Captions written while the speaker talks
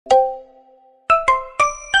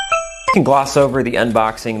You can gloss over the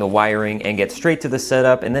unboxing, the wiring, and get straight to the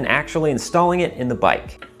setup and then actually installing it in the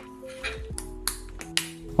bike.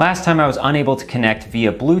 Last time I was unable to connect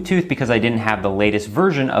via Bluetooth because I didn't have the latest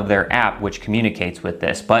version of their app which communicates with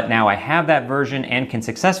this, but now I have that version and can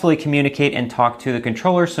successfully communicate and talk to the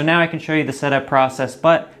controller, so now I can show you the setup process,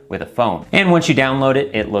 but with a phone. And once you download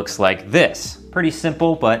it, it looks like this. Pretty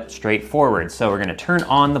simple, but straightforward. So we're gonna turn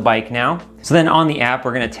on the bike now. So then on the app,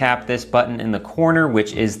 we're gonna tap this button in the corner,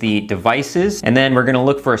 which is the devices. And then we're gonna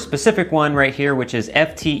look for a specific one right here, which is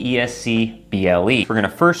FT85GS BLE. We're gonna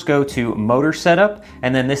first go to motor setup,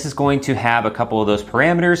 and then this is going to have a couple of those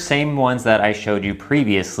parameters, same ones that I showed you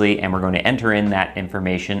previously, and we're going to enter in that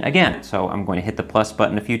information again. So I'm going to hit the plus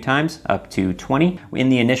button a few times, up to 20 in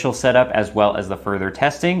the initial setup, as well as the further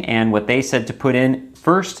testing. And what they said to put in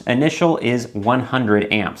first initial is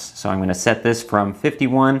 100 amps. So I'm going to set this from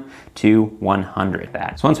 51 to 100.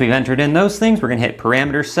 So once we've entered in those things, we're going to hit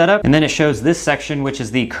parameter setup, and then it shows this section, which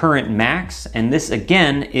is the current max. And this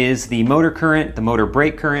again is the motor current, the motor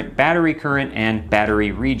brake current, battery current, and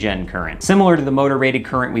battery regen current. Similar to the motor rated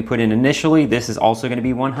current we put in initially, this is also going to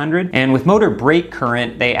be 100. And with motor brake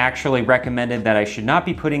current, they actually recommended that I should not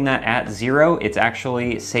be putting that at 0. It's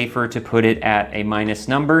actually safer to put it at a minus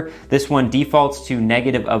number. This one defaults to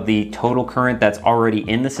negative of the total current that's already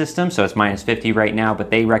in the system. So it's minus 50 right now, but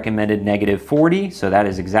they recommended negative 40. So that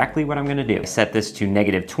is exactly what I'm going to do. Set this to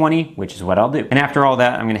negative 20, which is what I'll do. And after all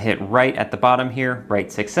that, I'm going to hit right at the bottom here,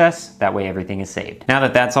 write success. That way everything is saved. Now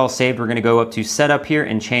that that's all saved, we're going to go up to setup here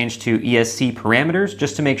and change to ESC parameters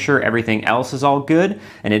just to make sure everything else is all good.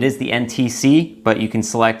 And it is the NTC, but you can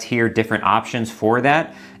select here different options for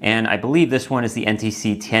that. And I believe this one is the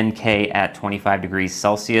NTC 10K at 25 degrees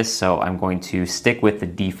Celsius, so I'm going to stick with the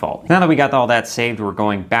default. Now that we got all that saved, we're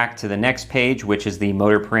going back to the next page, which is the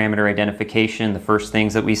motor parameter identification, the first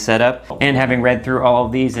things that we set up. And having read through all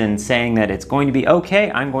of these and saying that it's going to be okay,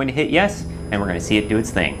 I'm going to hit yes, and we're going to see it do its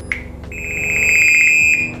thing.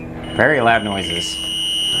 Very loud noises.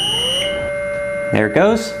 There it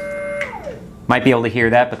goes. Might be able to hear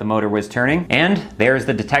that, but the motor was turning. And there's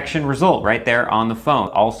the detection result right there on the phone.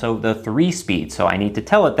 Also the 3-speed, so I need to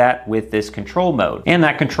tell it that with this control mode. And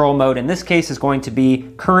that control mode in this case is going to be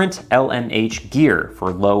current LMH gear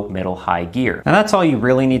for low, middle, high gear. Now that's all you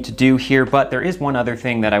really need to do here, but there is one other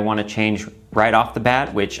thing that I want to change right off the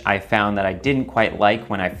bat, which I found that I didn't quite like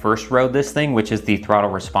when I first rode this thing, which is the throttle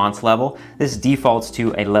response level. This defaults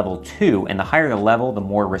to a level 2, and the higher the level, the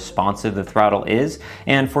more responsive the throttle is.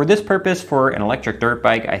 And for this purpose, for an electric dirt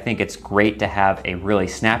bike, I think it's great to have a really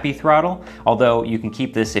snappy throttle, although you can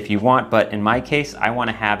keep this if you want, but in my case, I want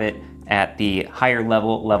to have it at the higher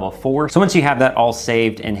level, level 4. So once you have that all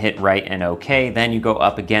saved and hit right and okay, then you go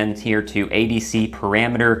up again here to ADC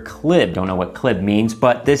parameter clib. Don't know what clib means,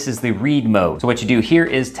 but this is the read mode. So what you do here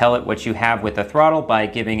is tell it what you have with the throttle by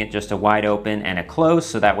giving it just a wide open and a close,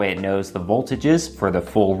 so that way it knows the voltages for the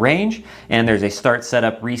full range. And there's a start,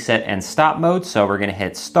 setup, reset, and stop mode. So we're gonna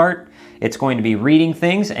hit start. It's going to be reading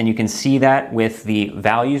things, and you can see that with the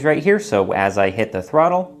values right here. So as I hit the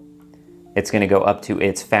throttle, it's going to go up to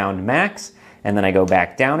its found max, and then I go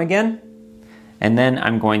back down again, and then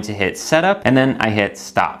I'm going to hit setup, and then I hit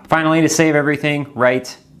stop. Finally, to save everything,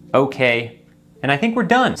 write okay, and I think we're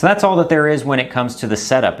done. So that's all that there is when it comes to the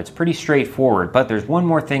setup. It's pretty straightforward, but there's one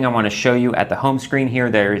more thing I want to show you at the home screen here.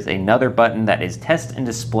 There is another button that is test and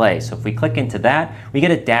display. So if we click into that, we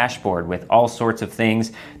get a dashboard with all sorts of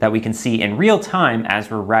things that we can see in real time as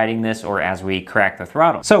we're riding this or as we crack the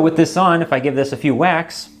throttle. So with this on, if I give this a few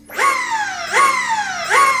whacks,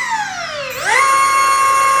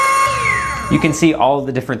 you can see all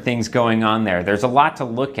the different things going on there. There's a lot to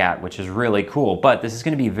look at, which is really cool, but this is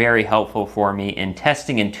going to be very helpful for me in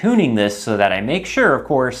testing and tuning this so that I make sure, of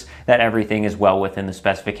course, that everything is well within the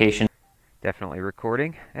specification. Definitely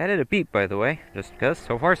recording. Added a beep, by the way, just because.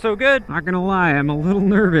 So far, so good. Not gonna lie, I'm a little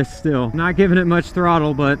nervous still. Not giving it much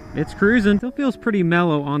throttle, but it's cruising. Still feels pretty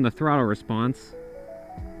mellow on the throttle response.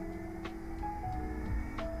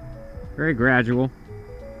 Very gradual.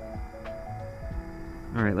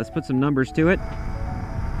 All right, let's put some numbers to it.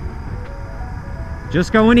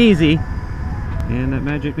 Just going easy. And that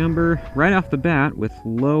magic number right off the bat with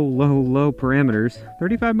low parameters,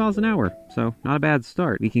 35 miles an hour. So not a bad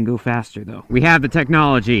start. We can go faster though. We have the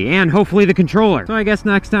technology and hopefully the controller. So I guess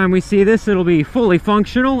next time we see this, it'll be fully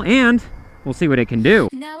functional and we'll see what it can do.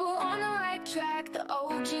 Now we're on the right track. The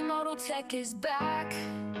OG model tech is back.